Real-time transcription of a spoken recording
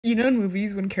You know, in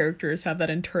movies when characters have that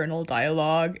internal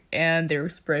dialogue and their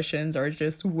expressions are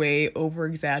just way over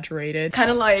exaggerated.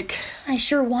 Kind of like, I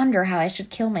sure wonder how I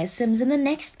should kill my Sims in the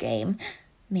next game.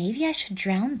 Maybe I should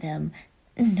drown them.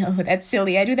 No, that's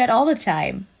silly. I do that all the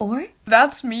time. Or?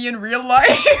 that's me in real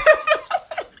life.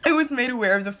 I was made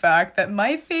aware of the fact that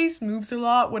my face moves a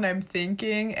lot when I'm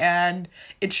thinking and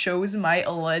it shows my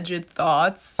alleged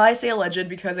thoughts. I say alleged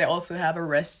because I also have a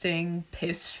resting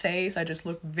pissed face. I just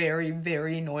look very,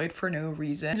 very annoyed for no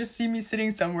reason. Just see me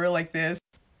sitting somewhere like this.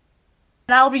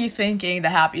 And I'll be thinking the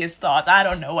happiest thoughts. I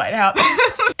don't know what happened.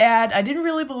 And I didn't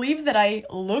really believe that I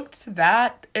looked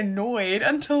that annoyed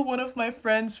until one of my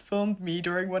friends filmed me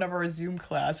during one of our Zoom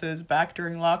classes back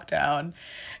during lockdown.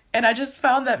 And I just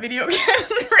found that video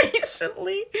again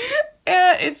recently.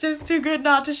 And it's just too good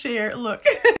not to share. Look.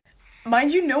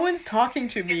 Mind you, no one's talking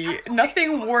to me.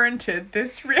 Nothing warranted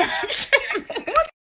this reaction.